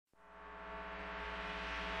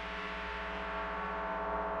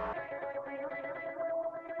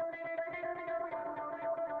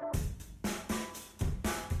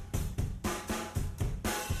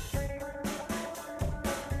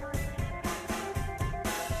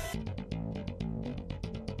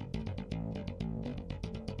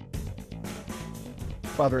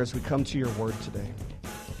Father, as we come to your word today,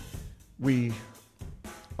 we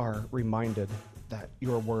are reminded that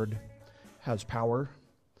your word has power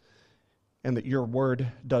and that your word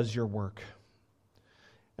does your work.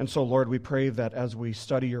 And so, Lord, we pray that as we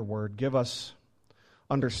study your word, give us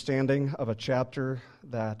understanding of a chapter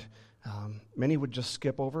that many would just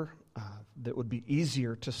skip over, that would be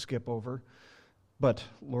easier to skip over. But,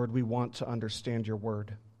 Lord, we want to understand your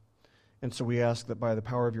word. And so we ask that by the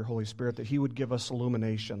power of your Holy Spirit that he would give us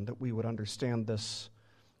illumination, that we would understand this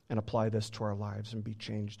and apply this to our lives and be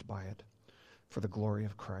changed by it for the glory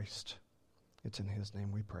of Christ. It's in his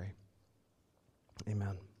name we pray.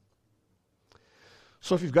 Amen.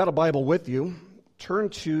 So if you've got a Bible with you, turn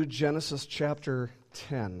to Genesis chapter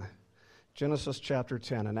 10. Genesis chapter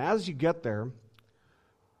 10. And as you get there,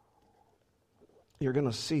 you're going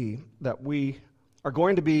to see that we are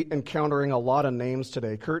going to be encountering a lot of names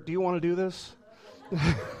today. Kurt, do you want to do this?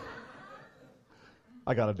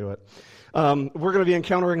 I got to do it. We're going to be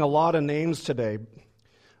encountering a lot of names today.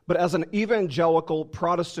 But as an evangelical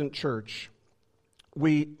Protestant church,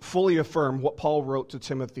 we fully affirm what Paul wrote to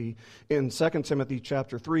Timothy in 2 Timothy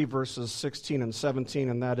chapter 3, verses 16 and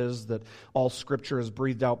 17, and that is that all Scripture is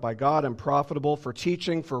breathed out by God and profitable for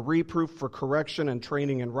teaching, for reproof, for correction, and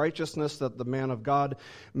training in righteousness, that the man of God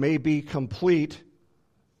may be complete,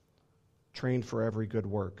 trained for every good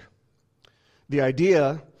work. The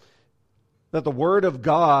idea that the Word of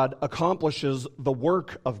God accomplishes the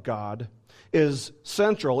work of God is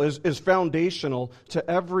central, is foundational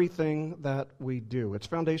to everything that we do. It's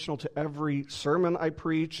foundational to every sermon I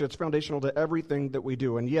preach. It's foundational to everything that we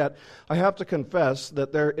do. And yet, I have to confess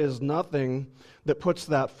that there is nothing that puts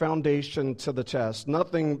that foundation to the test,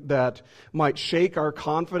 nothing that might shake our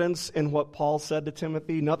confidence in what Paul said to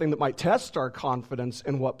Timothy, nothing that might test our confidence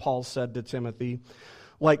in what Paul said to Timothy,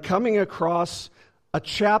 like coming across a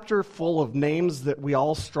chapter full of names that we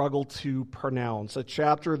all struggle to pronounce, a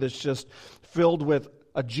chapter that's just filled with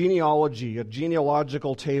a genealogy, a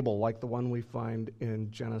genealogical table like the one we find in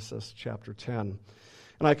Genesis chapter 10.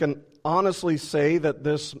 And I can honestly say that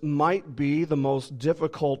this might be the most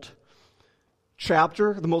difficult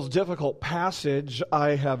chapter, the most difficult passage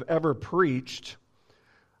I have ever preached.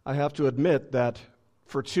 I have to admit that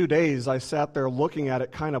for 2 days I sat there looking at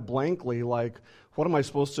it kind of blankly, like, what am I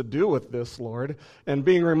supposed to do with this, Lord? And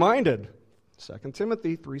being reminded, 2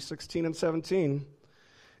 Timothy 3:16 and 17.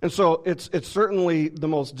 And so it's certainly the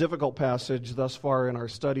most difficult passage thus far in our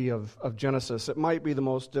study of Genesis. It might be the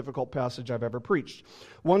most difficult passage I've ever preached.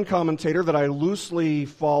 One commentator that I loosely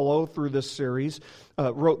follow through this series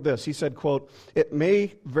wrote this. He said, quote, "It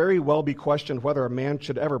may very well be questioned whether a man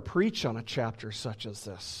should ever preach on a chapter such as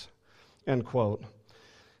this," end quote.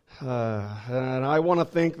 And I want to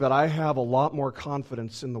think that I have a lot more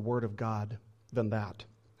confidence in the Word of God than that,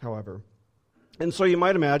 however. And so you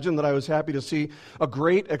might imagine that I was happy to see a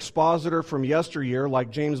great expositor from yesteryear, like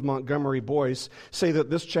James Montgomery Boyce, say that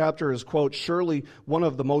this chapter is, quote, "surely one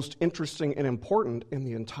of the most interesting and important in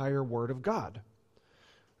the entire Word of God."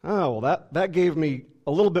 Oh, well, that gave me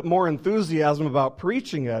a little bit more enthusiasm about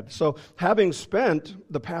preaching it. So having spent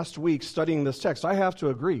the past week studying this text, I have to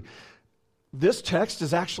agree. This text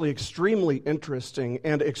is actually extremely interesting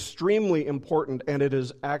and extremely important, and it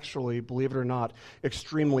is actually, believe it or not,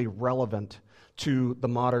 extremely relevant to the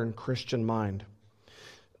modern Christian mind.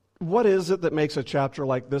 What is it that makes a chapter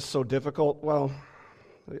like this so difficult? Well,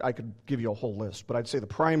 I could give you a whole list, but I'd say the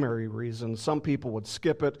primary reason some people would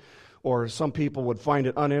skip it or some people would find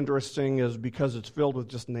it uninteresting is because it's filled with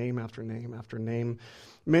just name after name after name,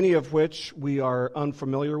 many of which we are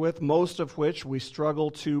unfamiliar with, most of which we struggle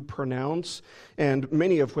to pronounce, and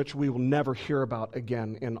many of which we will never hear about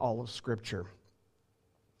again in all of Scripture.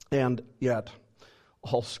 And yet,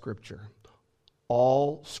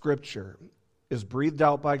 all Scripture is breathed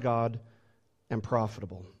out by God and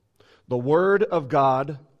profitable. The Word of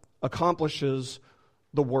God accomplishes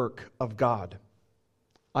the work of God.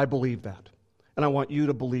 I believe that. And I want you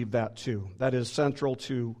to believe that too. That is central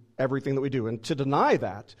to everything that we do. And to deny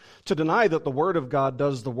that the Word of God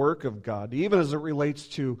does the work of God, even as it relates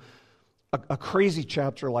to a crazy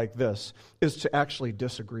chapter like this, is to actually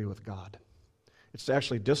disagree with God. It's to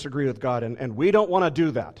actually disagree with God, and we don't want to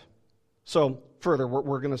do that. So further,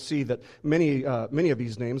 we're going to see that many of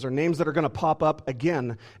these names are names that are going to pop up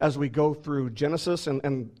again as we go through Genesis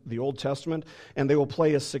and the Old Testament, and they will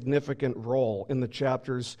play a significant role in the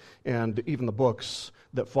chapters and even the books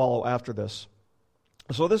that follow after this.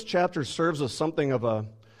 So this chapter serves as something of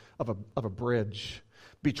a bridge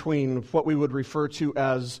between what we would refer to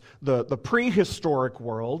as the prehistoric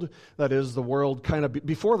world, that is the world kind of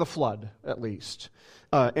before the flood, at least,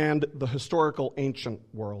 and the historical ancient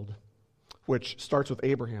world. which starts with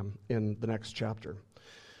Abraham in the next chapter.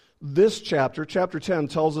 This chapter, chapter 10,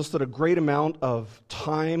 tells us that a great amount of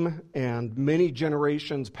time and many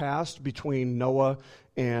generations passed between Noah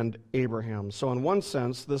and Abraham. So in one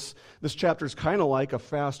sense, this chapter is kind of like a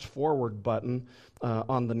fast-forward button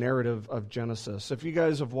on the narrative of Genesis. If you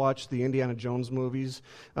guys have watched the Indiana Jones movies,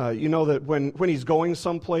 you know that when he's going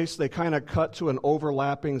someplace, they kind of cut to an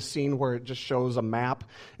overlapping scene where it just shows a map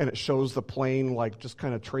and it shows the plane like just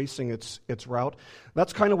kind of tracing its route.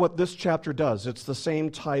 That's kind of what this chapter does. It's the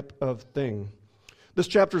same type of thing. This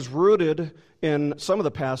chapter is rooted in some of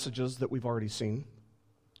the passages that we've already seen.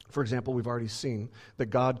 For example, we've already seen that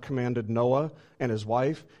God commanded Noah and his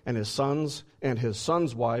wife and his sons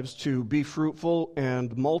wives to be fruitful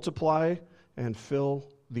and multiply and fill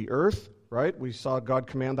the earth, right? We saw God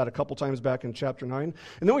command that a couple times back in chapter 9.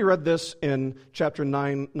 And then we read this in chapter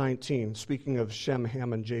 9:19, speaking of Shem,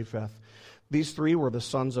 Ham, and Japheth. These three were the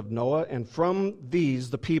sons of Noah, and from these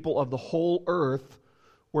the people of the whole earth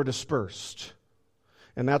were dispersed.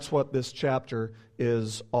 And that's what this chapter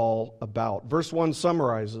is all about. Verse 1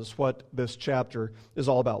 summarizes what this chapter is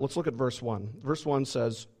all about. Let's look at verse 1. Verse 1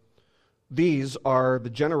 says, "These are the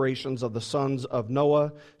generations of the sons of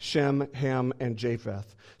Noah, Shem, Ham, and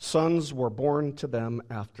Japheth. Sons were born to them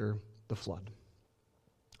after the flood."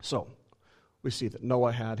 So, we see that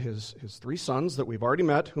Noah had his three sons whom we've already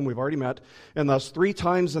met, and thus 3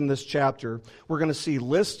 times in this chapter, we're going to see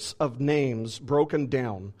lists of names broken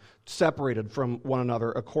down, separated from one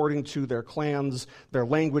another according to their clans, their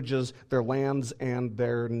languages, their lands, and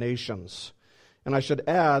their nations. And I should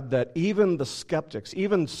add that even the skeptics,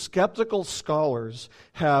 even skeptical scholars,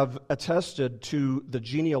 have attested to the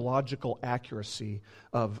genealogical accuracy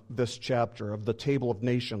of this chapter, of the table of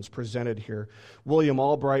nations presented here. William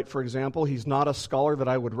Albright, for example, he's not a scholar that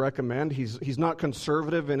I would recommend. He's not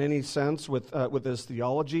conservative in any sense with his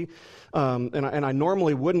theology, and I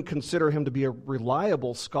normally wouldn't consider him to be a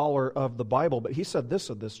reliable scholar of the Bible, but he said this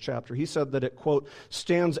of this chapter. He said that it, quote,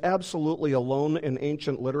 "stands absolutely alone in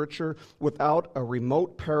ancient literature without a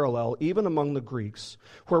remote parallel, even among the Greeks,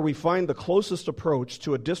 where we find the closest approach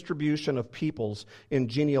to a distribution of peoples in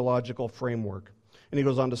genealogical framework." And he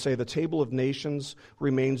goes on to say, "The Table of Nations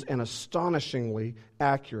remains an astonishingly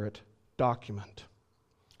accurate document."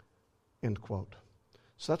 End quote.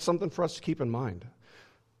 So that's something for us to keep in mind.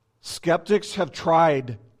 Skeptics have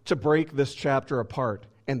tried to break this chapter apart,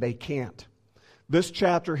 and they can't. This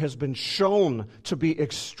chapter has been shown to be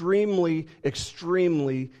extremely,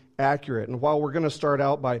 extremely accurate. And while we're going to start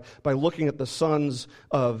out by looking at the sons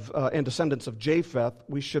of and descendants of Japheth,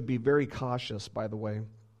 we should be very cautious, by the way,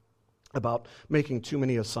 about making too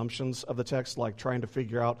many assumptions of the text, like trying to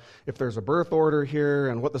figure out if there's a birth order here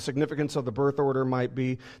and what the significance of the birth order might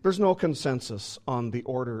be. There's no consensus on the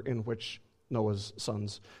order in which Noah's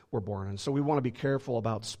sons were born. And so we want to be careful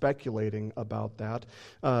about speculating about that.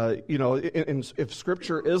 If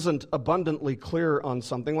Scripture isn't abundantly clear on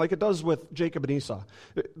something, like it does with Jacob and Esau,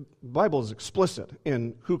 the Bible is explicit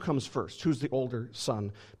in who comes first, who's the older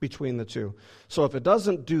son between the two. So if it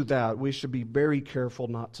doesn't do that, we should be very careful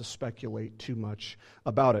not to speculate too much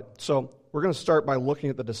about it. So we're going to start by looking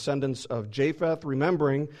at the descendants of Japheth,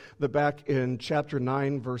 remembering that back in chapter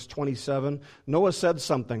 9, verse 27, Noah said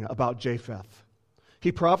something about Japheth.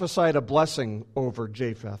 He prophesied a blessing over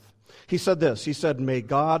Japheth. He said this, he said, "May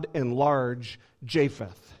God enlarge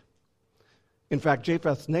Japheth." In fact,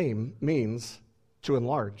 Japheth's name means to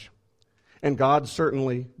enlarge. And God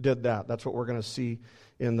certainly did that. That's what we're going to see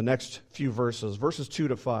in the next few verses. Verses 2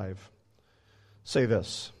 to 5 say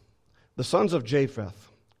this, "The sons of Japheth,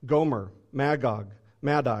 Gomer, Magog,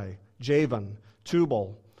 Madai, Javan,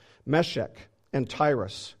 Tubal, Meshech, and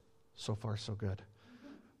Tyrus." So far, so good.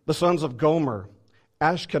 "The sons of Gomer,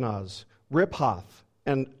 Ashkenaz, Riphath,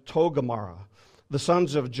 and Togarmah. The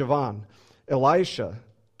sons of Javan, Elisha,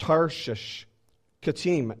 Tarshish,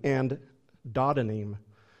 Kittim, and Dodanim.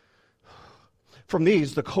 From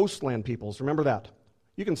these, the coastland peoples," remember that.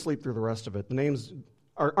 You can sleep through the rest of it. The names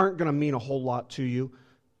aren't going to mean a whole lot to you.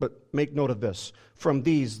 But make note of this. "From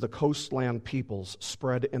these, the coastland peoples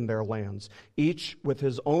spread in their lands, each with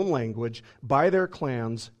his own language, by their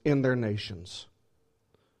clans, in their nations."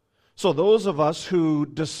 So those of us who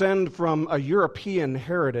descend from a European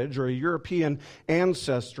heritage or a European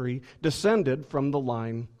ancestry descended from the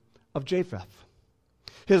line of Japheth.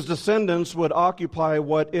 His descendants would occupy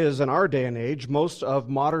what is, in our day and age, most of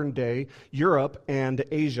modern-day Europe and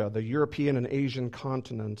Asia, the European and Asian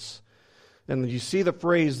continents. And you see the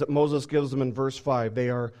phrase that Moses gives them in verse 5. They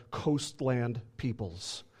are coastland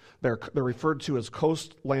peoples. They're referred to as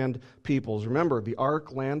coastland peoples. Remember, the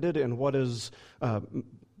ark landed in what is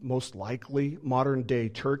most likely modern-day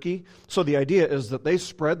Turkey. So the idea is that they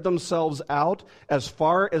spread themselves out as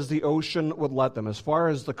far as the ocean would let them, as far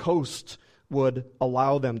as the coast would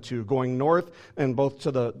allow them to, going north and both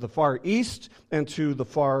to the far east and to the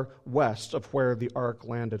far west of where the ark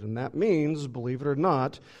landed. And that means, believe it or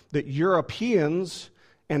not, that Europeans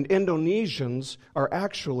and Indonesians are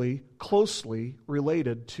actually closely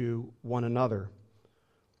related to one another.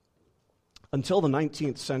 Until the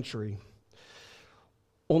 19th century,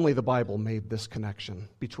 only the Bible made this connection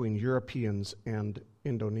between Europeans and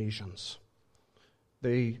Indonesians.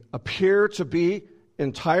 They appear to be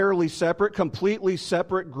entirely separate, completely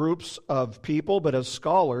separate groups of people, but as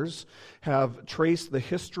scholars have traced the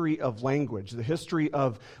history of language, the history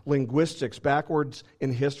of linguistics backwards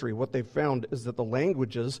in history, what they've found is that the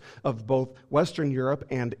languages of both Western Europe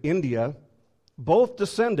and India both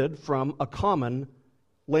descended from a common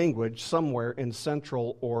language somewhere in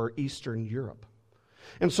Central or Eastern Europe.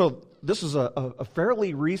 And so this is a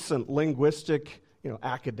fairly recent linguistic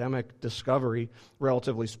academic discovery,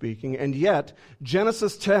 relatively speaking, and yet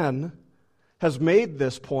Genesis 10 has made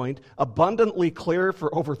this point abundantly clear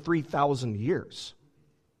for over 3,000 years.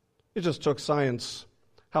 It just took science,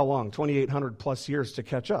 how long? 2,800 plus years to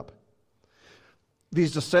catch up.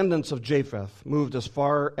 These descendants of Japheth moved as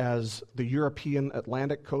far as the European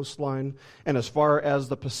Atlantic coastline and as far as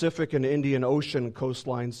the Pacific and Indian Ocean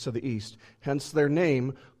coastlines to the east, hence their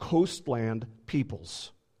name, coastland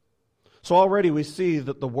peoples. So already we see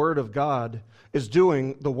that the Word of God is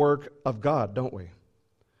doing the work of God, don't we?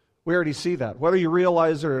 We already see that. Whether you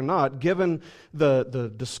realize it or not, given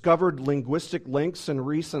the discovered linguistic links in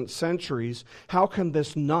recent centuries, how can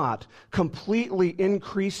this not completely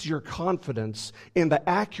increase your confidence in the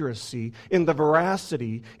accuracy, in the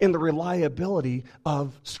veracity, in the reliability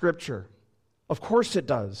of Scripture? Of course it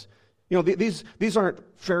does. These aren't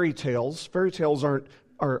fairy tales. Fairy tales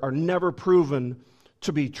are never proven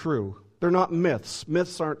to be true. They're not myths.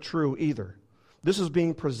 Myths aren't true either. This is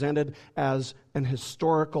being presented as an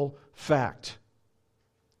historical fact.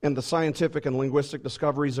 And the scientific and linguistic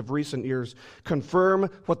discoveries of recent years confirm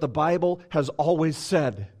what the Bible has always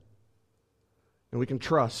said. And we can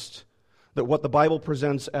trust that what the Bible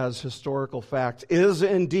presents as historical fact is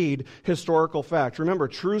indeed historical fact. Remember,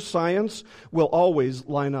 true science will always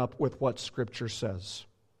line up with what Scripture says.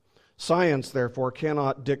 Science, therefore,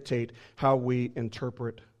 cannot dictate how we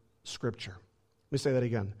interpret Scripture. Let me say that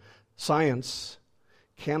again. Science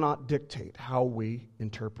cannot dictate how we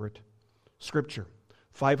interpret Scripture.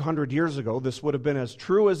 500 years ago, this would have been as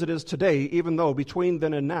true as it is today, even though between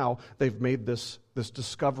then and now, they've made this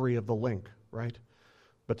discovery of the link, right?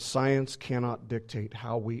 But science cannot dictate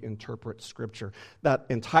how we interpret Scripture. That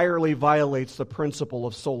entirely violates the principle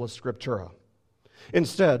of sola scriptura.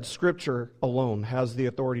 Instead, Scripture alone has the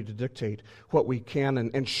authority to dictate what we can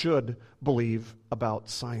and should believe about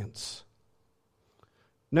science.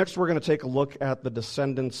 Next, we're going to take a look at the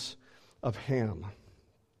descendants of Ham.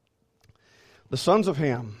 The sons of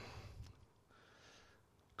Ham: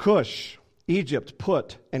 Cush, Egypt,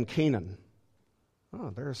 Put, and Canaan.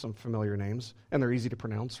 Oh, there are some familiar names, and they're easy to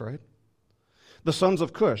pronounce, right? The sons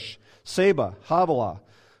of Cush: Seba, Havilah,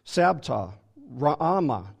 Sabta,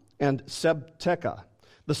 Raamah, and Sebteka.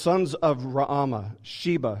 The sons of Raamah: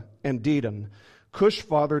 Sheba and Dedan. Cush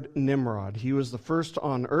fathered Nimrod. He was the first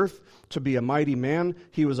on earth to be a mighty man.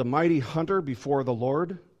 He was a mighty hunter before the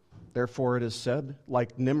Lord. Therefore it is said,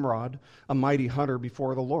 like Nimrod, a mighty hunter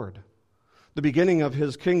before the Lord. The beginning of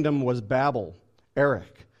his kingdom was Babel,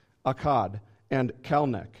 Erech, Akkad, and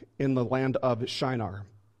Calneh in the land of Shinar.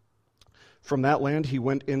 From that land he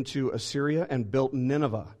went into Assyria and built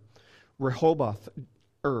Nineveh, Rehoboth,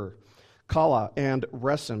 Calah, and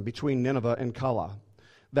Resen between Nineveh and Calah.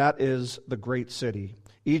 That is the great city.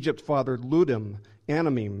 Egypt fathered Ludim,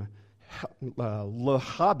 Anamim,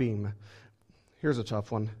 Lehabim. Here's a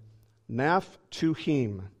tough one.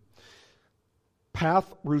 Naphtuhim,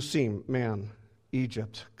 Pathrusim. Man,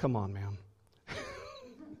 Egypt. Come on, man.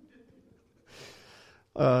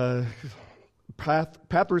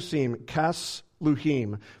 Pathrusim,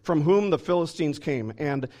 Casluhim, from whom the Philistines came,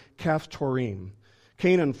 and Caphtorim.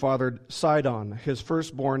 Canaan fathered Sidon, his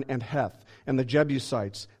firstborn, and Heth, and the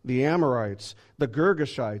Jebusites, the Amorites, the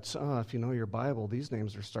Girgashites. If you know your Bible, these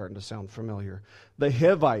names are starting to sound familiar. The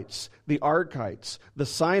Hivites, the Arkites, the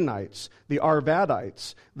Sinites, the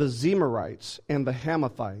Arvadites, the Zemarites, and the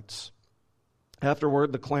Hamathites.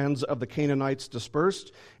 Afterward, the clans of the Canaanites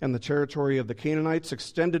dispersed, and the territory of the Canaanites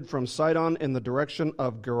extended from Sidon in the direction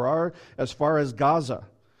of Gerar as far as Gaza,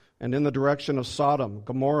 and in the direction of Sodom,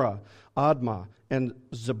 Gomorrah, Admah, and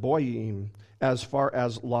Zeboim as far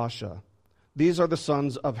as Lasha. These are the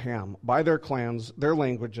sons of Ham, by their clans, their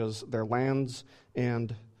languages, their lands,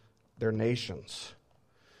 and their nations.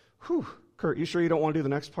 Whew. Kurt, you sure you don't want to do the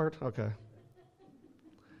next part? Okay.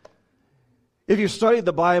 If you studied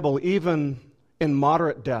the Bible, even in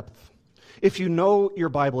moderate depth, if you know your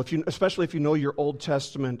Bible, especially if you know your Old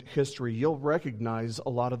Testament history, you'll recognize a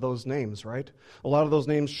lot of those names, right? A lot of those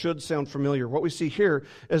names should sound familiar. What we see here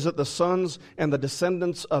is that the sons and the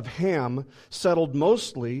descendants of Ham settled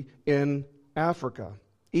mostly in Africa,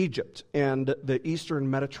 Egypt, and the eastern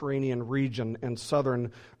Mediterranean region and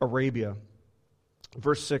southern Arabia.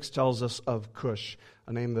 Verse 6 tells us of Cush,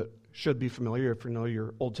 a name that should be familiar if you know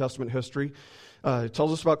your Old Testament history. It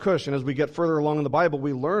tells us about Cush, and as we get further along in the Bible,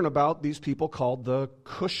 we learn about these people called the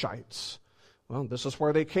Cushites. Well, this is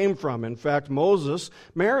where they came from. In fact, Moses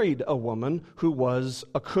married a woman who was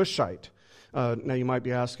a Cushite. Now you might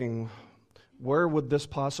be asking, where would this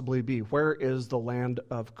possibly be? Where is the land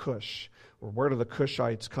of Cush? Or where do the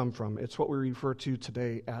Cushites come from? It's what we refer to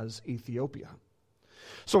today as Ethiopia.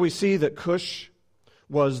 So we see that Cush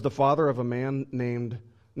was the father of a man named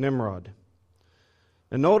Nimrod.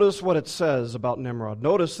 And notice what it says about Nimrod.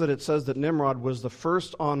 Notice that it says that Nimrod was the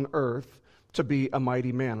first on earth to be a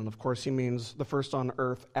mighty man. And of course he means the first on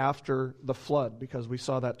earth after the flood, because we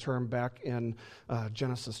saw that term back in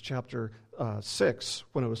Genesis chapter 6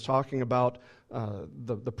 when it was talking about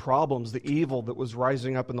the problems, the evil that was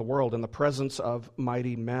rising up in the world in the presence of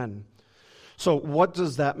mighty men. So what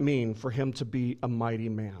does that mean for him to be a mighty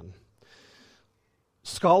man?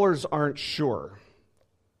 Scholars aren't sure.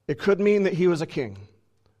 It could mean that he was a king,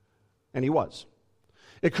 and he was.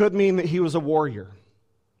 It could mean that he was a warrior,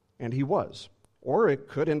 and he was. Or it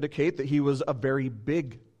could indicate that he was a very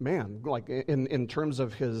big man, like in terms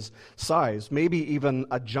of his size, maybe even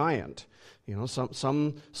a giant. You know,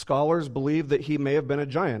 some scholars believe that he may have been a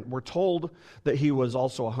giant. We're told that he was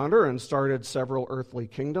also a hunter and started several earthly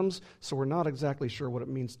kingdoms, so we're not exactly sure what it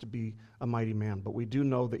means to be a mighty man, but we do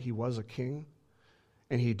know that he was a king,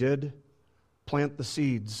 and he did plant the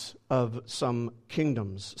seeds of some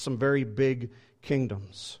kingdoms, some very big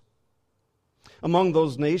kingdoms. Among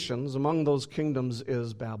those nations, among those kingdoms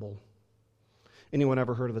is Babel. Anyone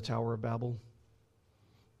ever heard of the Tower of Babel?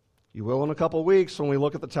 You will in a couple weeks when we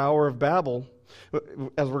look at the Tower of Babel.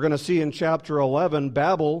 As we're going to see in chapter 11,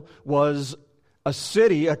 Babel was a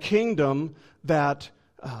city, a kingdom that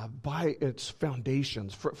by its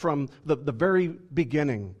foundations, from the very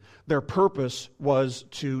beginning, their purpose was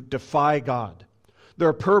to defy God.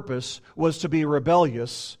 Their purpose was to be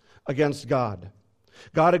rebellious against God.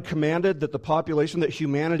 God had commanded that the population, that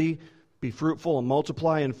humanity be fruitful and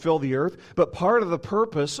multiply and fill the earth. But part of the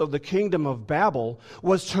purpose of the kingdom of Babel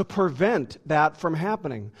was to prevent that from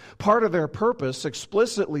happening. Part of their purpose,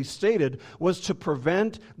 explicitly stated, was to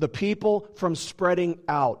prevent the people from spreading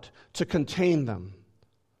out, to contain them.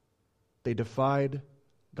 They defied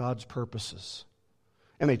God's purposes.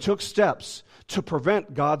 And they took steps to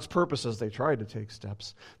prevent God's purposes. They tried to take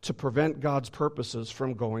steps to prevent God's purposes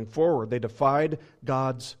from going forward. They defied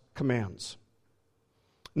God's commands.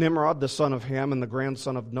 Nimrod, the son of Ham and the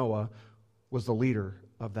grandson of Noah, was the leader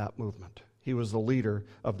of that movement. He was the leader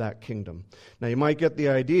of that kingdom. Now you might get the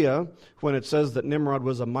idea when it says that Nimrod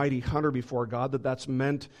was a mighty hunter before God, that that's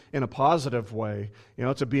meant in a positive way,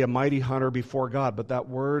 to be a mighty hunter before God. But that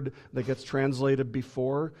word that gets translated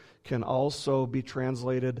before can also be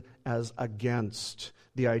translated as against.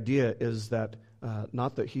 The idea is that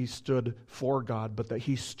not that he stood for God, but that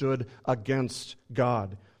he stood against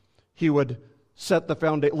God. He would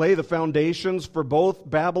lay the foundations for both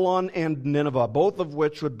Babylon and Nineveh, both of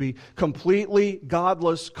which would be completely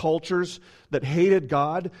godless cultures that hated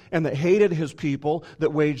God and that hated his people,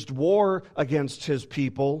 that waged war against his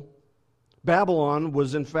people. Babylon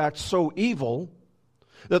was in fact so evil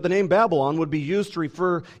that the name Babylon would be used to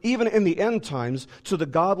refer, even in the end times, to the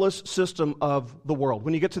godless system of the world.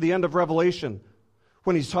 When you get to the end of Revelation,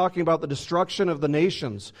 when he's talking about the destruction of the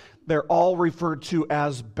nations, they're all referred to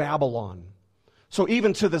as Babylon. So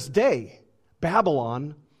even to this day,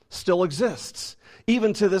 Babylon still exists.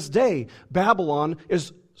 Even to this day, Babylon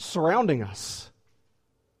is surrounding us.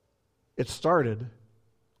 It started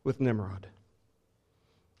with Nimrod.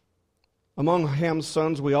 Among Ham's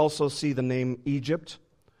sons, we also see the name Egypt.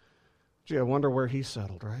 Gee, I wonder where he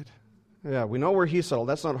settled, right? Yeah, we know where he settled.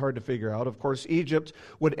 That's not hard to figure out. Of course, Egypt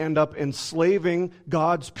would end up enslaving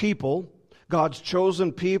God's people, God's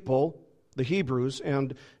chosen people, the Hebrews,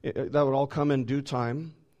 and that would all come in due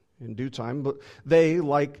time. But they,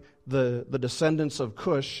 like the descendants of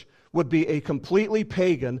Cush, would be a completely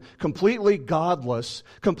pagan, completely godless,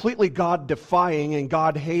 completely God-defying and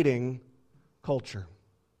God-hating culture.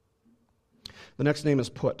 The next name is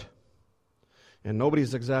Put. And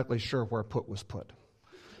nobody's exactly sure where put was put.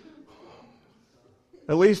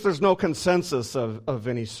 At least there's no consensus of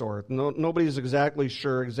any sort. Nobody's exactly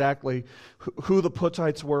sure who the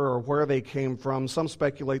Puttites were or where they came from. Some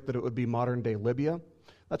speculate that it would be modern-day Libya.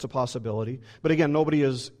 That's a possibility. But again, nobody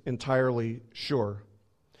is entirely sure.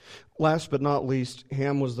 Last but not least,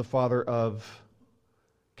 Ham was the father of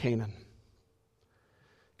Canaan.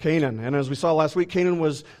 Canaan. And as we saw last week, Canaan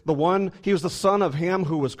was he was the son of Ham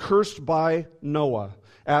who was cursed by Noah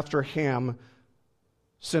after Ham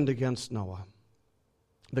sinned against Noah.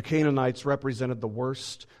 The Canaanites represented the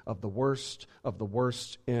worst of the worst of the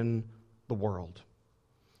worst in the world,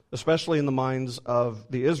 especially in the minds of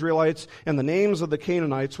the Israelites. And the names of the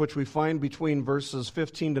Canaanites, which we find between verses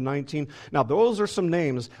 15 to 19, now those are some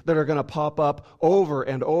names that are going to pop up over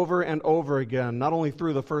and over and over again, not only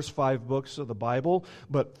through the first 5 books of the Bible,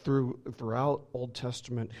 but throughout Old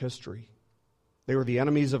Testament history. They were the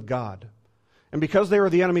enemies of God. And because they were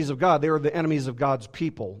the enemies of God, they were the enemies of God's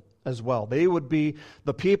people as well. They would be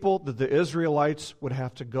the people that the Israelites would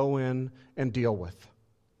have to go in and deal with.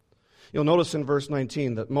 You'll notice in verse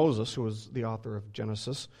 19 that Moses, who was the author of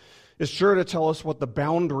Genesis, is sure to tell us what the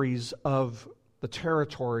boundaries of the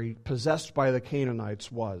territory possessed by the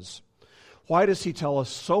Canaanites was. Why does he tell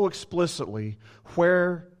us so explicitly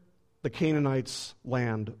where the Canaanites'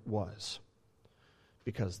 land was?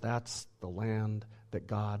 Because that's the land that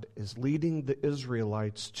God is leading the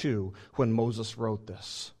Israelites to when Moses wrote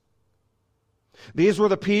this. These were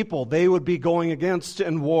the people they would be going against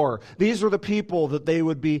in war. These were the people that they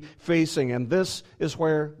would be facing, and this is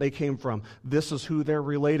where they came from. This is who they're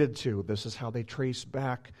related to. This is how they trace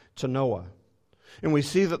back to Noah. And we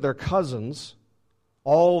see that their cousins,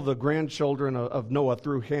 all the grandchildren of Noah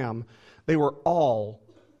through Ham, they were all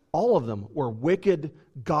of them were wicked,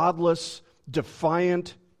 godless,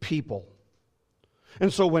 defiant people.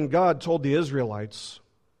 And so when God told the Israelites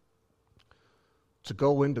to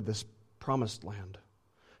go into this promised land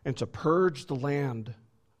and to purge the land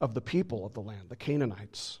of the people of the land, the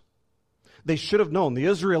Canaanites, they should have known, the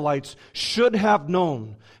Israelites should have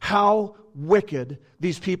known how wicked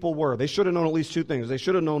these people were. They should have known at least 2 things. They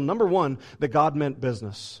should have known, number 1, that God meant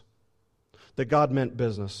business. That God meant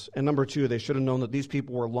business. And number 2, they should have known that these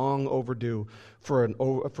people were long overdue for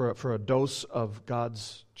a dose of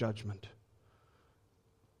God's judgment.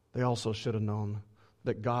 They also should have known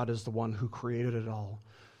that God is the one who created it all,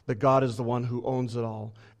 that God is the one who owns it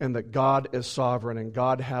all, and that God is sovereign, and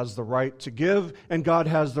God has the right to give, and God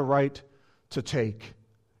has the right to take.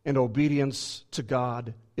 And obedience to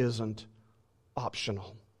God isn't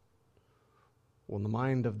optional. Well, in the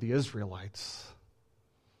mind of the Israelites,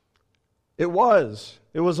 it was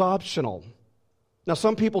optional. Now,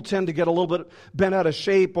 some people tend to get a little bit bent out of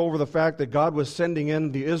shape over the fact that God was sending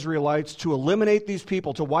in the Israelites to eliminate these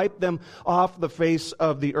people, to wipe them off the face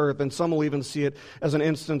of the earth. And some will even see it as an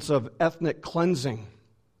instance of ethnic cleansing,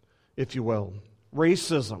 if you will,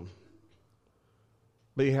 racism.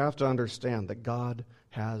 But you have to understand that God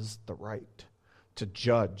has the right to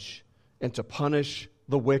judge and to punish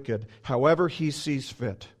the wicked however He sees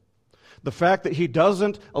fit. The fact that He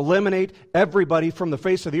doesn't eliminate everybody from the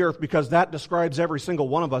face of the earth, because that describes every single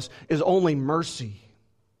one of us, is only mercy.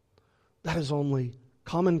 That is only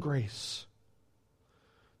common grace.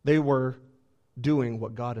 They were doing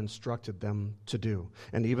what God instructed them to do.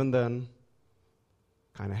 And even then,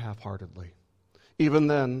 kind of half-heartedly. Even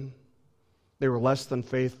then, they were less than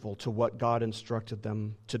faithful to what God instructed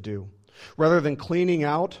them to do. Rather than cleaning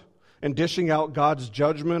out and dishing out God's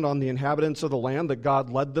judgment on the inhabitants of the land that God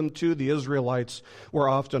led them to, the Israelites were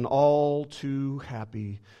often all too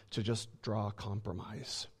happy to just draw a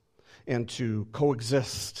compromise and to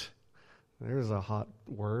coexist. There's a hot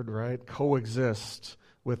word, right? Coexist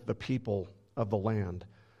with the people of the land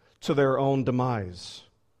to their own demise.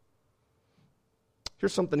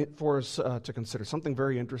 Here's something for us to consider, something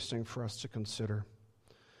very interesting for us to consider.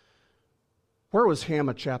 Where was Ham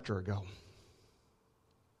a chapter ago?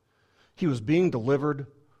 He was being delivered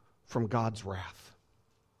from God's wrath.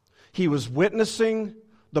 He was witnessing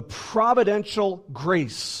the providential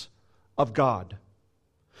grace of God.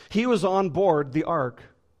 He was on board the ark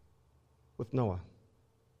with Noah.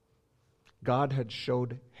 God had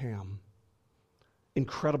showed Ham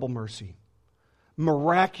incredible mercy,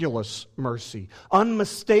 miraculous mercy,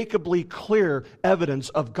 unmistakably clear evidence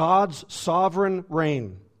of God's sovereign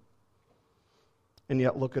reign. And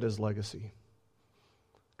yet look at his legacy.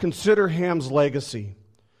 Consider Ham's legacy.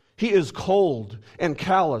 He is cold and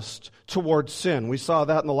calloused towards sin. We saw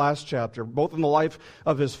that in the last chapter, both in the life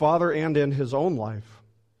of his father and in his own life.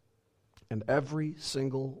 And every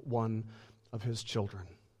single one of his children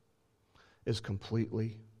is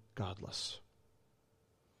completely godless.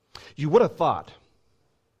 You would have thought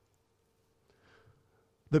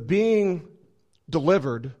that being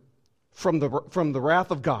delivered from the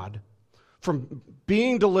wrath of God, from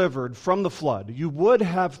being delivered from the flood, you would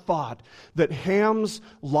have thought that Ham's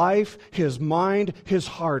life, his mind, his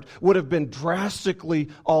heart would have been drastically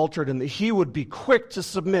altered and that he would be quick to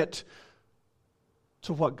submit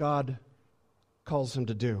to what God calls him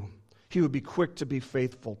to do. He would be quick to be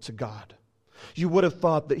faithful to God. You would have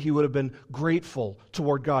thought that he would have been grateful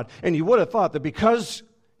toward God. And you would have thought that because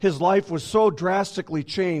his life was so drastically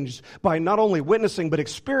changed by not only witnessing but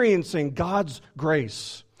experiencing God's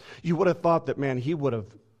grace, you would have thought that, man, he would have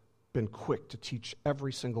been quick to teach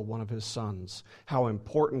every single one of his sons how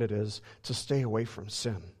important it is to stay away from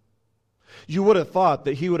sin. You would have thought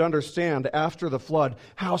that he would understand after the flood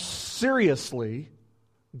how seriously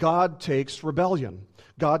God takes rebellion.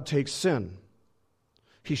 God takes sin.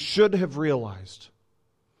 He should have realized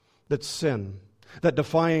that sin, that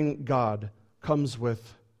defying God, comes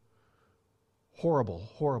with horrible,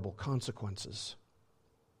 horrible consequences.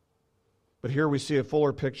 But here we see a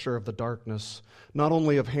fuller picture of the darkness, not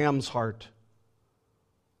only of Ham's heart,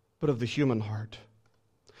 but of the human heart.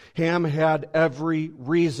 Ham had every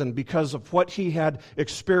reason, because of what he had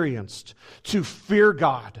experienced, to fear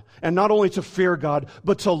God. And not only to fear God,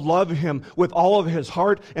 but to love Him with all of his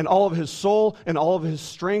heart and all of his soul and all of his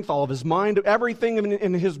strength, all of his mind, everything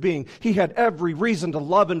in his being. He had every reason to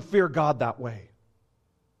love and fear God that way.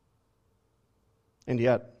 And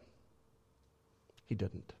yet, he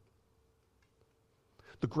didn't.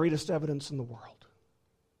 The greatest evidence in the world.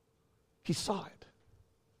 He saw it.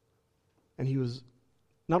 And he was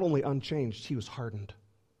not only unchanged, he was hardened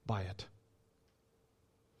by it.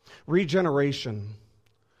 Regeneration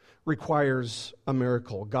requires a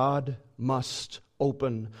miracle. God must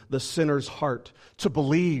open the sinner's heart to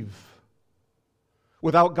believe.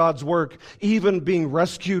 Without God's work, even being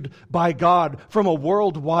rescued by God from a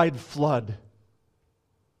worldwide flood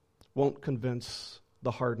won't convince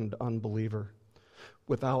the hardened unbeliever.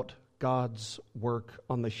 Without God's work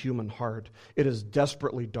on the human heart, it is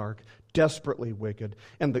desperately dark, desperately wicked,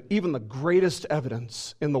 and even the greatest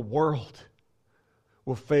evidence in the world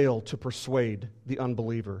will fail to persuade the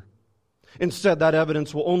unbeliever. Instead, that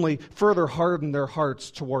evidence will only further harden their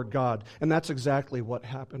hearts toward God, and that's exactly what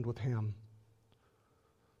happened with Ham.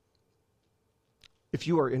 If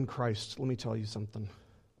you are in Christ, let me tell you something.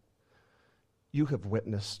 You have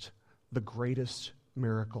witnessed the greatest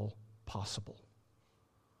miracle possible.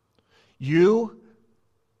 You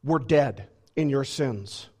were dead in your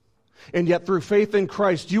sins, and yet through faith in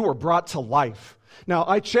Christ, you were brought to life. Now,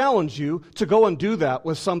 I challenge you to go and do that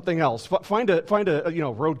with something else. Find a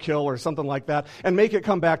roadkill or something like that, and make it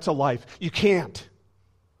come back to life. You can't.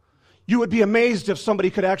 You would be amazed if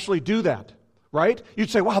somebody could actually do that, right?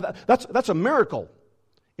 You'd say, wow, that's a miracle.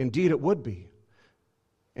 Indeed, it would be.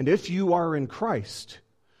 And if you are in Christ,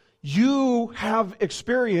 you have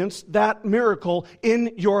experienced that miracle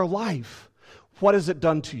in your life. What has it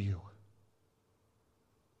done to you?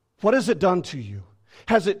 What has it done to you?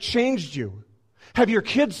 Has it changed you? Have your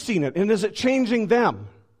kids seen it, and is it changing them?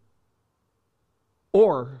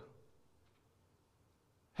 Or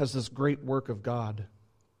has this great work of God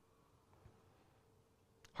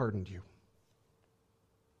hardened you?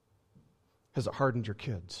 Has it hardened your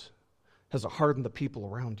kids? Has it hardened the people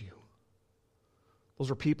around you?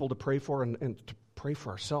 Those are people to pray for and to pray for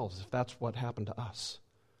ourselves if that's what happened to us.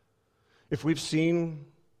 If we've seen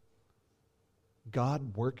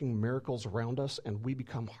God working miracles around us and we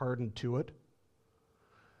become hardened to it,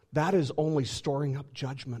 that is only storing up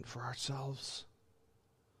judgment for ourselves.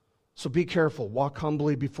 So be careful. Walk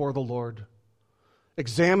humbly before the Lord.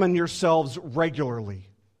 Examine yourselves regularly.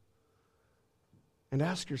 And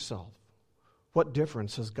ask yourself, what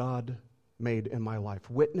difference has God made in my life?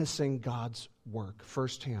 Witnessing God's work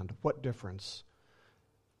firsthand, what difference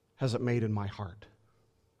has it made in my heart?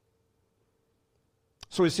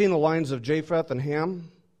 So we've seen the lines of Japheth and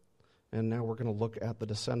Ham, and now we're going to look at the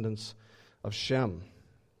descendants of Shem.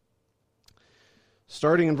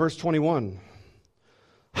 Starting in verse 21.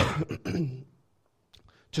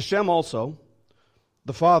 To Shem also,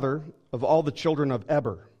 the father of all the children of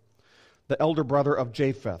Eber, the elder brother of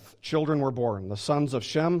Japheth, children were born. The sons of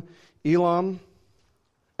Shem, Elam,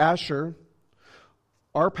 Asher,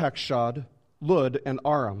 Arpachshad, Lud, and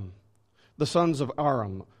Aram. The sons of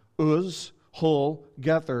Aram, Uz, Hul,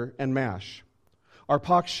 Gether, and Mash.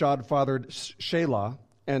 Arpachshad fathered Shelah,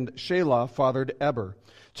 and Shelah fathered Eber.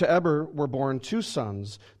 To Eber were born two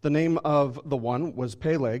sons. The name of the one was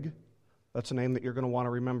Peleg. That's a name that you're going to want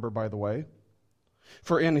to remember, by the way.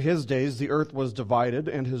 For in his days the earth was divided,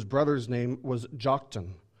 and his brother's name was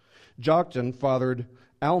Joktan. Joktan fathered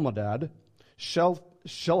Almodad,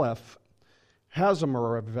 Sheleph,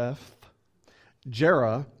 Hazarmaveth,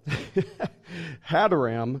 Jerah,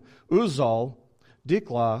 Hadoram, Uzal,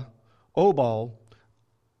 Diklah, Obal,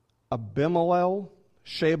 Abimelech,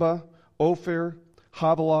 Sheba, Ophir,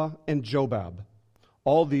 Havilah, and Jobab.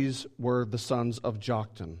 All these were the sons of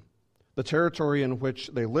Joktan. The territory in which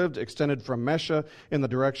they lived extended from Mesha in the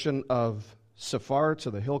direction of Sephar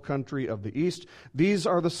to the hill country of the east. These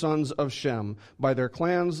are the sons of Shem, by their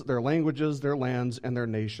clans, their languages, their lands, and their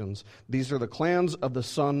nations. These are the clans of the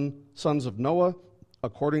sons of Noah,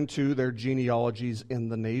 according to their genealogies in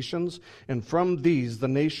the nations. And from these the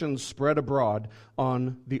nations spread abroad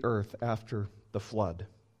on the earth after the flood.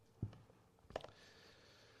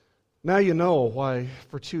 Now you know why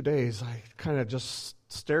for 2 days I kind of just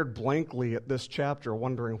stared blankly at this chapter,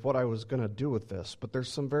 wondering what I was going to do with this. But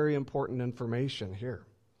there's some very important information here.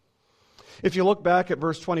 If you look back at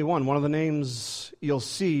verse 21, one of the names you'll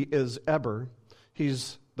see is Eber.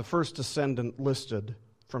 He's the first descendant listed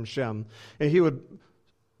from Shem. And he would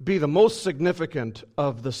be the most significant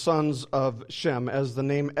of the sons of Shem, as the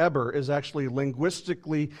name Eber is actually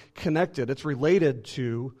linguistically connected. It's related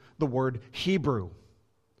to the word Hebrew.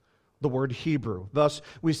 The word Hebrew. Thus,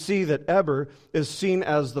 we see that Eber is seen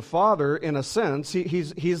as the father in a sense.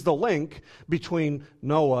 He's the link between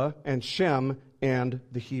Noah and Shem and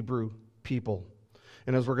the Hebrew people.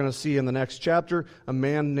 And as we're going to see in the next chapter, a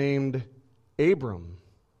man named Abram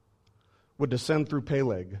would descend through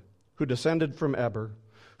Peleg, who descended from Eber,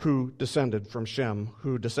 who descended from Shem,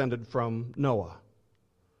 who descended from Noah.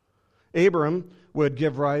 Abram would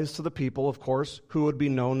give rise to the people, of course, who would be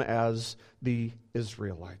known as the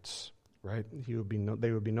Israelites, right? They would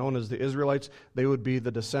be known as the Israelites. They would be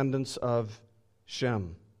the descendants of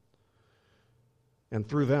Shem. And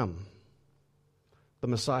through them, the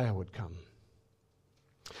Messiah would come.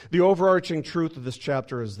 The overarching truth of this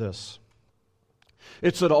chapter is this.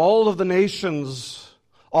 It's that all of the nations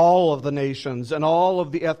and all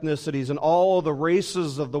of the ethnicities and all of the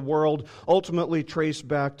races of the world ultimately trace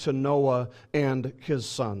back to Noah and his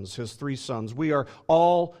sons, his 3 sons. We are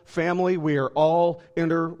all family. We are all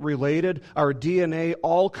interrelated. Our DNA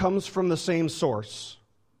all comes from the same source.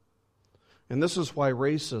 And this is why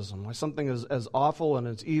racism, why something as awful and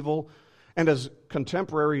as evil and as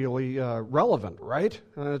contemporarily relevant, right?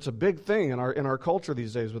 And it's a big thing in our culture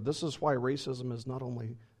these days, but this is why racism is not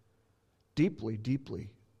only deeply, deeply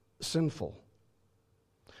sinful,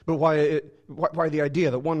 but why the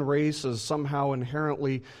idea that one race is somehow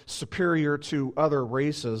inherently superior to other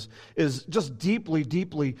races is just deeply,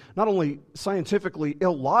 deeply, not only scientifically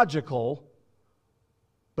illogical,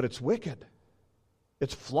 but it's wicked.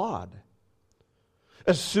 It's flawed.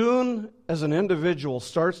 As soon as an individual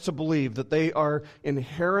starts to believe that they are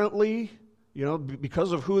inherently,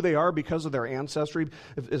 because of who they are, because of their ancestry,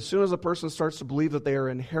 as soon as a person starts to believe that they are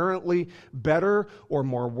inherently better or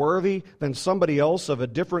more worthy than somebody else of a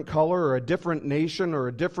different color or a different nation or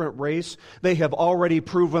a different race, they have already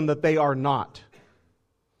proven that they are not.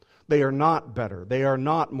 They are not better. They are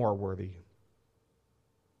not more worthy.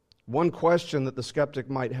 One question that the skeptic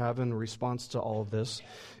might have in response to all of this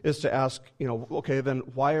is to ask, okay, then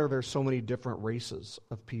why are there so many different races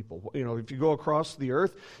of people? If you go across the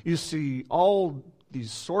earth, you see all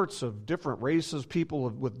these sorts of different races,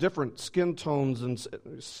 people with different skin tones, and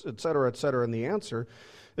et cetera, et cetera. And the answer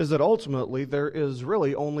is that ultimately there is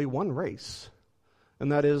really only one race,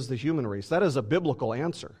 and that is the human race. That is a biblical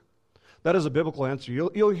answer. That is a biblical answer.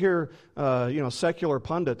 You'll hear secular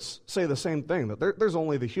pundits say the same thing, that there's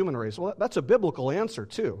only the human race. Well, that's a biblical answer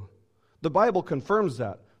too. The Bible confirms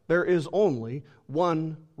that. There is only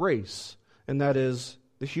one race, and that is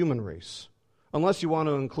the human race. Unless you want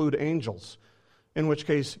to include angels, in which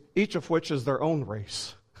case each of which is their own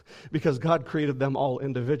race, because God created them all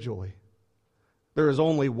individually. There is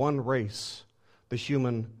only one race, the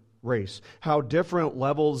human race. How different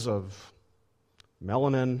levels of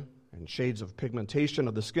melanin and shades of pigmentation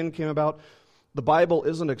of the skin came about, the Bible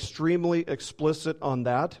isn't extremely explicit on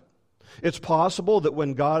that. It's possible that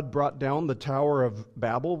when God brought down the Tower of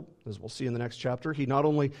Babel, as we'll see in the next chapter, he not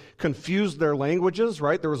only confused their languages,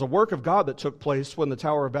 right? There was a work of God that took place when the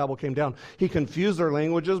Tower of Babel came down. He confused their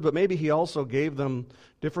languages, but maybe he also gave them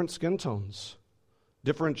different skin tones,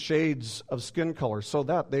 different shades of skin color, so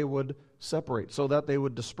that they would separate, so that they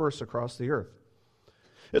would disperse across the earth.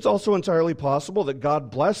 It's also entirely possible that God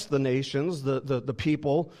blessed the nations, the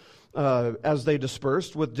people, as they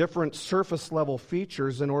dispersed with different surface level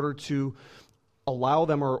features in order to allow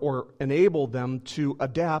them or enable them to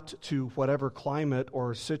adapt to whatever climate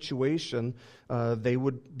or situation they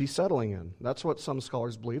would be settling in. That's what some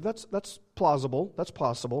scholars believe. That's plausible. That's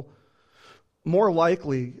possible. more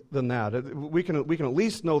likely than that, we can at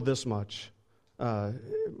least know this much,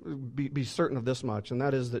 be certain of this much, and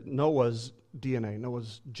that is that Noah's DNA,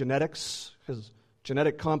 Noah's genetics, his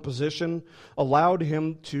genetic composition allowed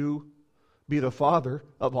him to be the father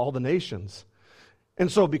of all the nations.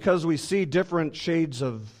 And so because we see different shades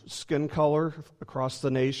of skin color across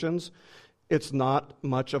the nations, it's not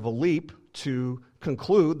much of a leap to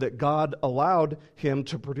conclude that God allowed him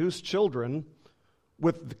to produce children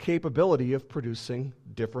with the capability of producing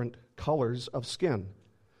different colors of skin.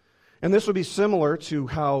 And this would be similar to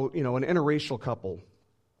how, an interracial couple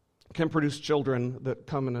can produce children that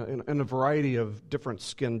come in a variety of different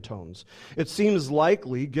skin tones. It seems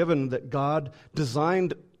likely, given that God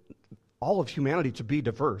designed all of humanity to be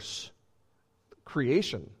diverse,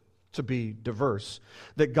 creation to be diverse,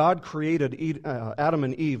 that God created Adam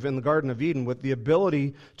and Eve in the Garden of Eden with the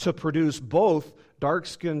ability to produce both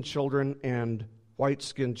dark-skinned children and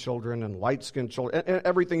white-skinned children and light-skinned children, and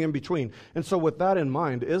everything in between. And so with that in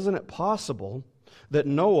mind, isn't it possible that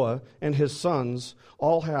Noah and his sons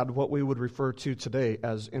all had what we would refer to today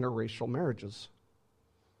as interracial marriages?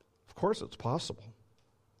 Of course it's possible.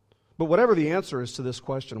 But whatever the answer is to this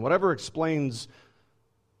question, whatever explains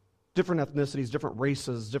different ethnicities, different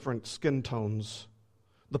races, different skin tones,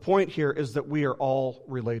 the point here is that we are all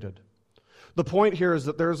related. The point here is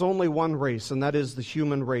that there is only one race, and that is the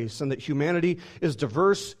human race, and that humanity is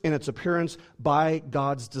diverse in its appearance by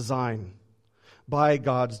God's design. By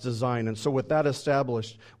God's design. And so with that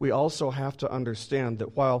established, we also have to understand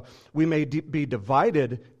that while we may be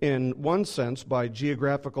divided in one sense by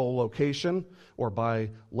geographical location, or by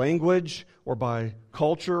language, or by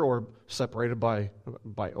culture, or separated by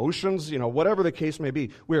oceans, whatever the case may be,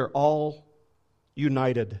 we are all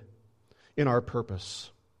united in our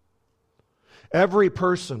purpose. Every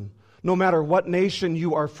person, no matter what nation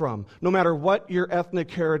you are from, no matter what your ethnic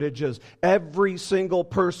heritage is, every single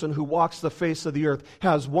person who walks the face of the earth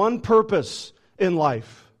has one purpose in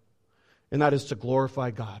life, and that is to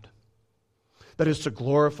glorify God. That is to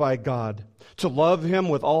glorify God, to love Him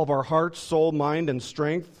with all of our heart, soul, mind, and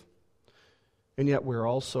strength. And yet we're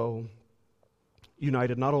also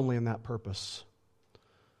united not only in that purpose,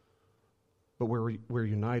 but we're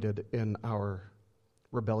united in our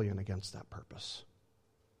rebellion against that purpose.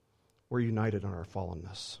 We're united in our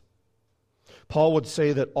fallenness. Paul would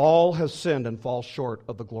say that all have sinned and fall short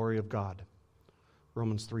of the glory of God.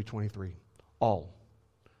 Romans 3:23. All.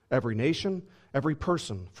 Every nation, every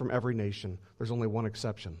person from every nation. There's only one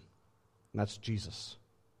exception, and that's Jesus.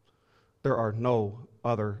 There are no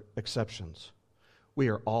other exceptions. We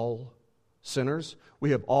are all sinners.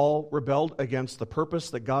 We have all rebelled against the purpose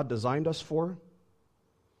that God designed us for,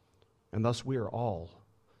 and thus we are all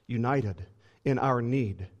united in our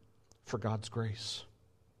need for God's grace.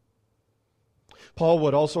 Paul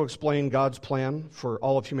would also explain God's plan for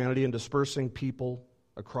all of humanity in dispersing people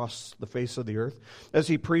across the face of the earth as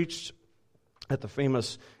he preached at the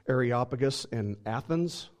famous Areopagus in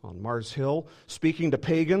Athens on Mars Hill, speaking to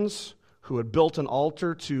pagans who had built an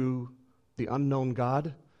altar to the unknown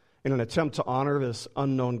God in an attempt to honor this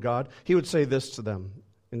unknown God. He would say this to them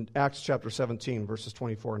in Acts chapter 17, verses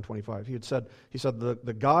 24 and 25. He said,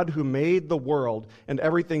 the God who made the world and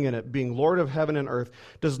everything in it, being Lord of heaven and earth,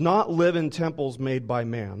 does not live in temples made by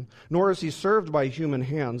man, nor is he served by human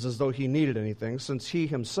hands as though he needed anything, since he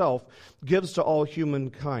himself gives to all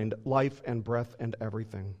humankind life and breath and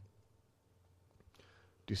everything.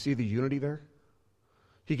 Do you see the unity there?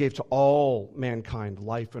 He gave to all mankind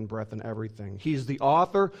life and breath and everything. He's the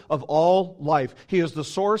author of all life. He is the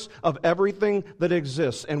source of everything that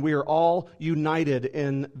exists, and we are all united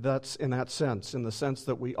in that sense, in the sense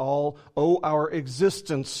that we all owe our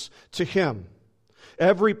existence to Him.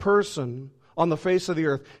 Every person on the face of the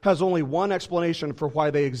earth has only one explanation for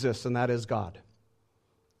why they exist, and that is God.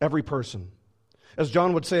 Every person. As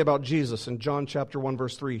John would say about Jesus in John chapter 1,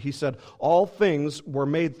 verse 3, he said, all things were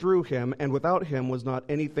made through him, and without him was not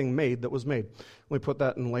anything made that was made. Let me put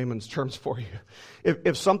that in layman's terms for you.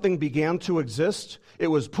 If something began to exist, it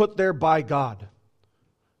was put there by God.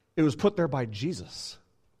 It was put there by Jesus.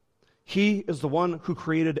 He is the one who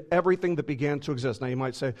created everything that began to exist. Now you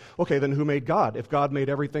might say, okay, then who made God? If God made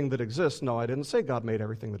everything that exists. No, I didn't say God made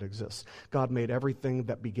everything that exists. God made everything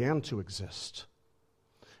that began to exist.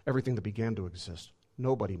 Everything that began to exist.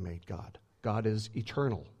 Nobody made God. God is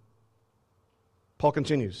eternal. Paul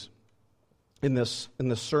continues in this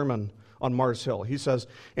sermon on Mars Hill. He says,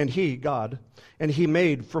 and he, God, and he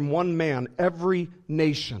made from one man every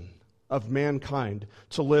nation of mankind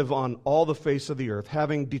to live on all the face of the earth,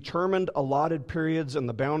 having determined allotted periods and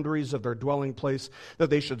the boundaries of their dwelling place, that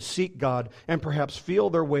they should seek God and perhaps feel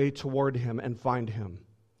their way toward him and find him.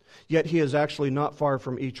 Yet he is actually not far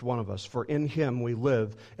from each one of us, for in him we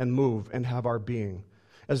live and move and have our being.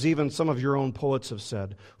 As even some of your own poets have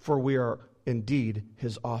said, for we are indeed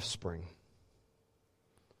his offspring.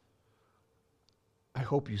 I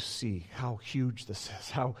hope you see how huge this is,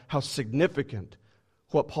 how significant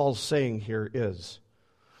what Paul's saying here is.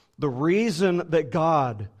 The reason that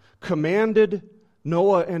God commanded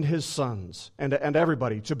Noah and his sons and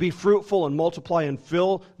everybody to be fruitful and multiply and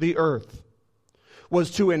fill the earth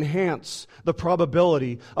was to enhance the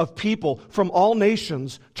probability of people from all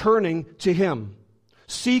nations turning to him,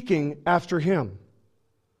 seeking after him.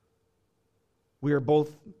 We are both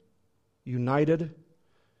united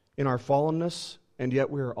in our fallenness, and yet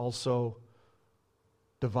we are also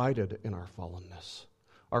divided in our fallenness.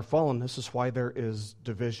 Our fallenness is why there is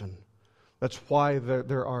division. That's why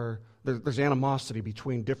there's animosity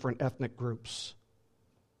between different ethnic groups.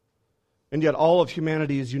 And yet all of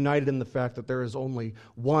humanity is united in the fact that there is only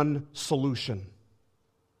one solution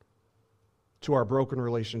to our broken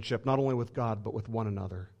relationship, not only with God, but with one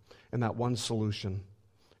another. And that one solution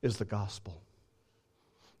is the gospel.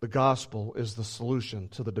 The gospel is the solution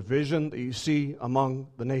to the division that you see among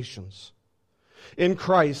the nations. In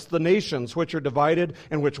Christ, the nations which are divided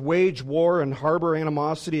and which wage war and harbor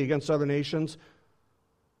animosity against other nations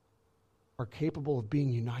are capable of being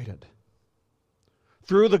united.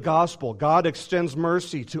 Through the gospel, God extends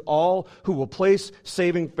mercy to all who will place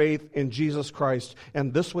saving faith in Jesus Christ,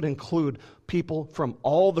 and this would include people from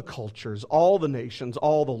all the cultures, all the nations,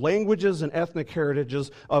 all the languages and ethnic heritages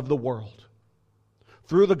of the world.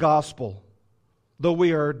 Through the gospel, though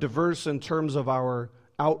we are diverse in terms of our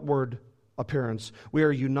outward appearance, we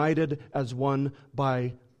are united as one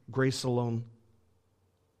by grace alone,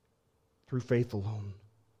 through faith alone,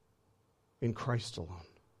 in Christ alone.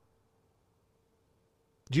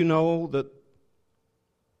 Do you know that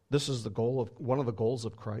this is one of the goals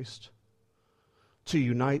of Christ? To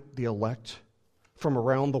unite the elect from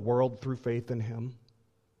around the world through faith in him.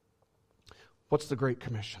 What's the Great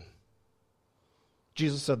Commission?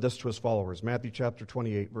 Jesus said this to his followers, Matthew chapter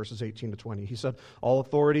 28, verses 18 to 20. He said, all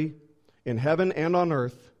authority in heaven and on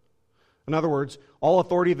earth, in other words, all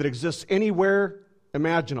authority that exists anywhere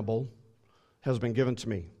imaginable, has been given to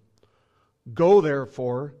me. Go,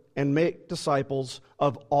 therefore, and make disciples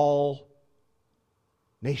of all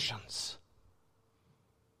nations.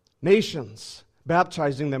 Nations,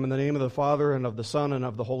 baptizing them in the name of the Father and of the Son and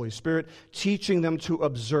of the Holy Spirit, teaching them to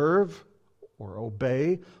observe or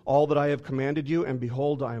obey all that I have commanded you, and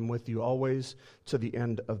behold, I am with you always to the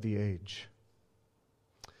end of the age.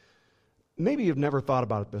 Maybe you've never thought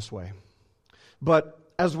about it this way, but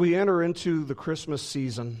as we enter into the Christmas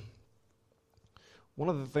season, one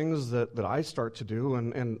of the things that I start to do,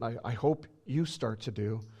 and I hope you start to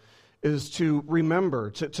do, is to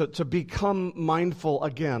remember, to become mindful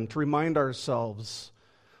again, to remind ourselves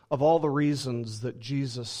of all the reasons that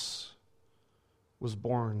Jesus was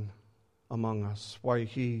born among us, why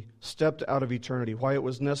he stepped out of eternity, why it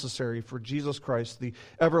was necessary for Jesus Christ, the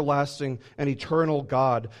everlasting and eternal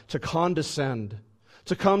God, to condescend,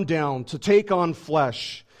 to come down, to take on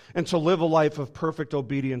flesh, and to live a life of perfect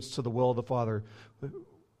obedience to the will of the Father.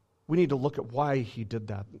 We need to look at why he did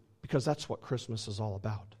that, because that's what Christmas is all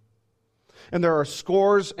about. And there are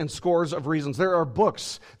scores and scores of reasons. There are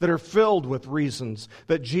books that are filled with reasons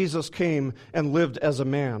that Jesus came and lived as a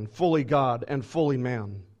man, fully God and fully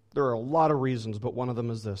man. There are a lot of reasons, but one of them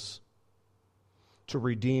is this: to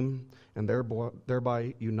redeem and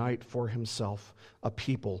thereby unite for himself a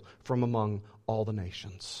people from among all the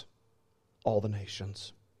nations. All the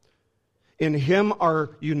nations. In him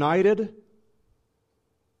are united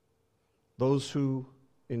those who,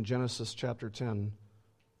 in Genesis chapter 10,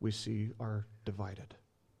 we see are divided.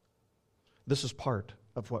 This is part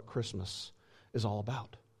of what Christmas is all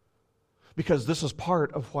about. Because this is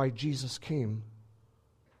part of why Jesus came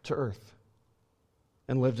to earth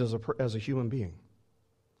and lived as a human being,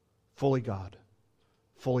 fully God,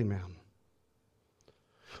 fully man.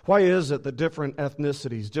 Why is it that different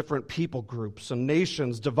ethnicities, different people groups, and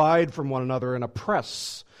nations divide from one another and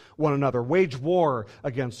oppress one another, wage war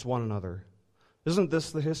against one another? Isn't this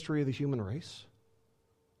the history of the human race?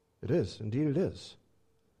 It is. Indeed it is.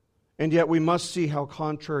 And yet we must see how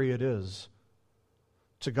contrary it is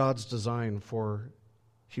to God's design for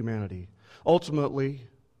humanity. Ultimately,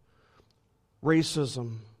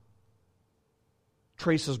 racism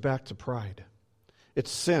traces back to pride.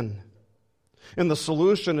 It's sin. And the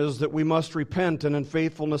solution is that we must repent, and in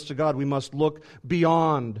faithfulness to God, we must look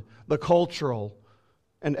beyond the cultural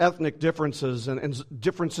and ethnic differences and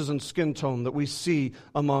differences in skin tone that we see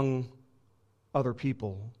among other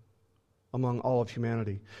people, among all of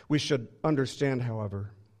humanity. We should understand,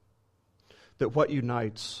 however, that what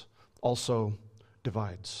unites also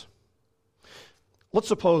divides. Let's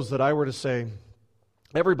suppose that I were to say,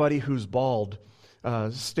 everybody who's bald,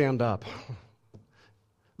 stand up.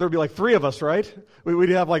 There'd be like 3 of us, right? We'd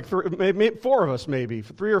have like 4 of us, maybe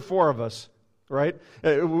 3 or 4 of us, right?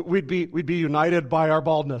 We'd be united by our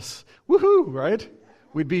baldness. Woohoo, right?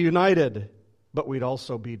 We'd be united, but we'd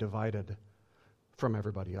also be divided from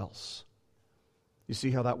everybody else. You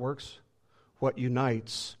see how that works? What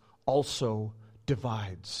unites also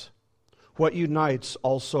divides. What unites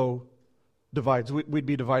also divides. We'd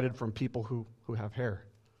be divided from people who have hair.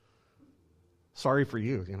 Sorry for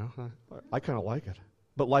you, I kind of like it.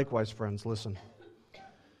 But likewise, friends, listen.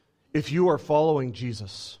 If you are following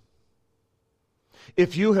Jesus,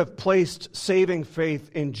 if you have placed saving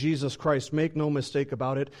faith in Jesus Christ, make no mistake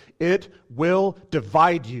about it, it will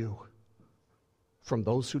divide you from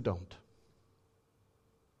those who don't.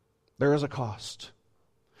 There is a cost.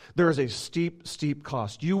 There is a steep, steep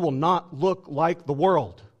cost. You will not look like the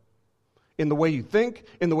world in the way you think,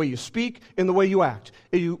 in the way you speak, in the way you act.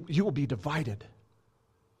 You will be divided.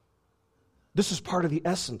 This is part of the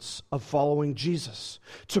essence of following Jesus.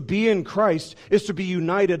 To be in Christ is to be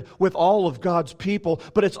united with all of God's people,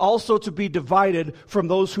 but it's also to be divided from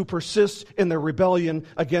those who persist in their rebellion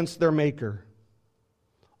against their Maker,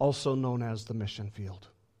 also known as the mission field.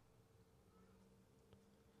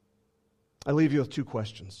 I leave you with 2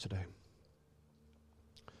 questions today.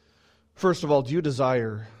 First of all, do you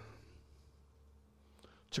desire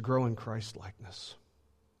to grow in Christ-likeness?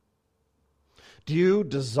 Do you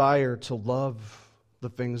desire to love the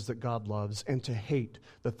things that God loves and to hate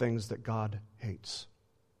the things that God hates?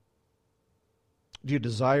 Do you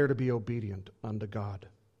desire to be obedient unto God?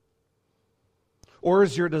 Or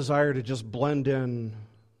is your desire to just blend in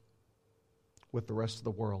with the rest of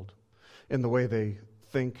the world in the way they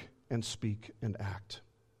think and speak and act?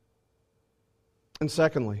 And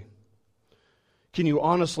secondly, can you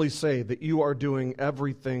honestly say that you are doing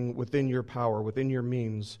everything within your power, within your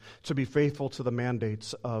means, to be faithful to the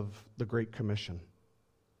mandates of the Great Commission?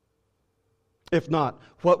 If not,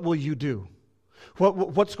 what will you do?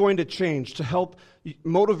 What's going to change to help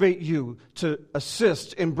motivate you to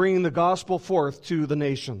assist in bringing the gospel forth to the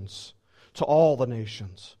nations, to all the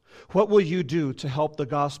nations? What will you do to help the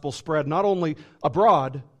gospel spread not only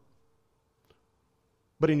abroad,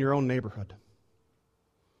 but in your own neighborhood?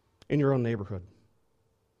 In your own neighborhood.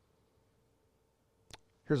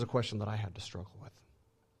 Here's a question that I had to struggle with.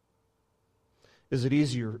 Is it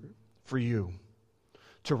easier for you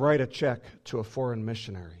to write a check to a foreign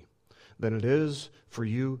missionary than it is for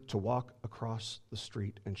you to walk across the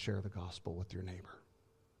street and share the gospel with your neighbor?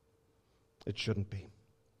 It shouldn't be.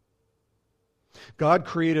 God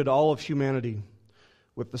created all of humanity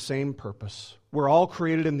with the same purpose. We're all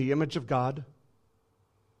created in the image of God,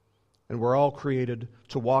 and we're all created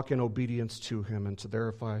to walk in obedience to Him and to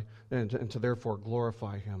therefore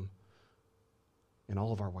glorify Him in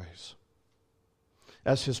all of our ways.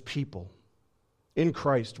 As His people, in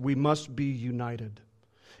Christ, we must be united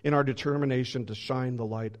in our determination to shine the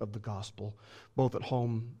light of the gospel, both at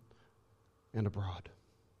home and abroad.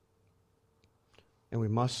 And we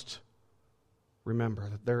must remember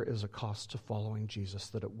that there is a cost to following Jesus,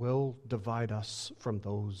 that it will divide us from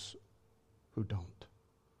those who don't.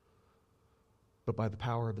 But by the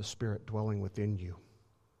power of the Spirit dwelling within you,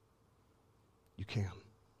 you can.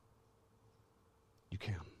 You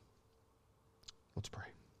can. Let's pray.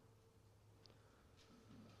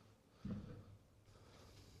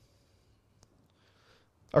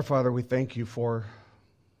 Our Father, we thank you for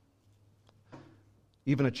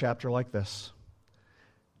even a chapter like this,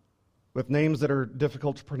 with names that are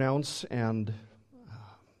difficult to pronounce and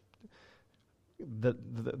the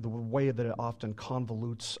way that it often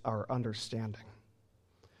convolutes our understanding.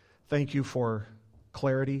 Thank you for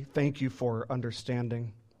clarity. Thank you for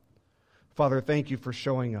understanding. Father, thank you for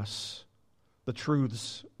showing us the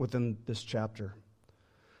truths within this chapter.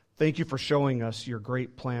 Thank you for showing us your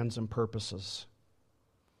great plans and purposes.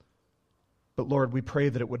 But Lord, we pray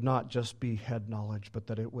that it would not just be head knowledge, but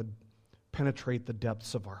that it would penetrate the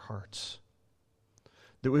depths of our hearts.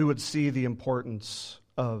 That we would see the importance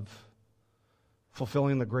of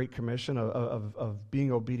fulfilling the Great Commission, of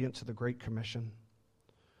being obedient to the Great Commission,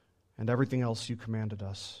 and everything else you commanded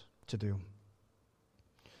us to do.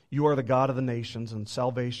 You are the God of the nations, and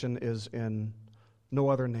salvation is in no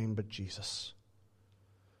other name but Jesus.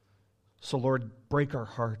 So, Lord, break our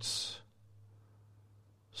hearts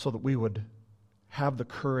so that we would have the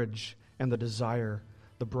courage and the desire,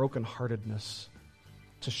 the brokenheartedness,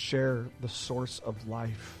 to share the source of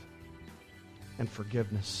life and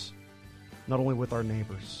forgiveness, not only with our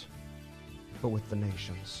neighbors, but with the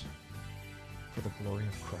nations. for the glory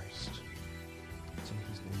of Christ. It's in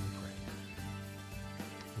his name we pray.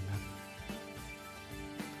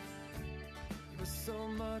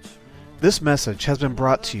 Amen. This message has been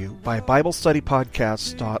brought to you by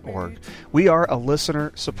BibleStudyPodcasts.org. We are a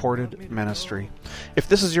listener-supported ministry. If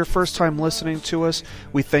this is your first time listening to us,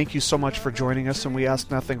 we thank you so much for joining us, and we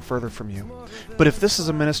ask nothing further from you. But if this is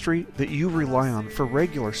a ministry that you rely on for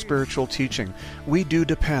regular spiritual teaching, we do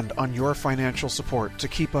depend on your financial support to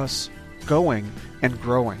keep us going and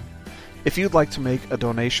growing. If you'd like to make a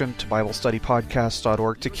donation to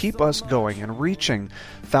BibleStudyPodcasts.org to keep us going and reaching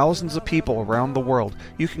thousands of people around the world,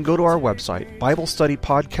 you can go to our website,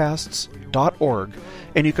 BibleStudyPodcasts.org,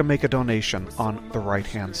 and you can make a donation on the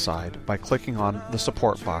right-hand side by clicking on the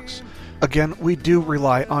support box. Again, we do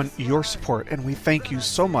rely on your support, and we thank you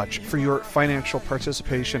so much for your financial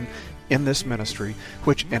participation in this ministry,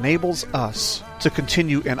 which enables us to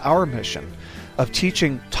continue in our mission of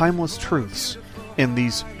teaching timeless truths in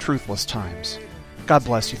these truthless times. God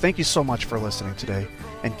bless you. Thank you so much for listening today,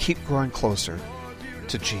 and keep growing closer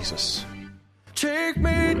to Jesus. Take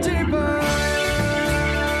me deeper.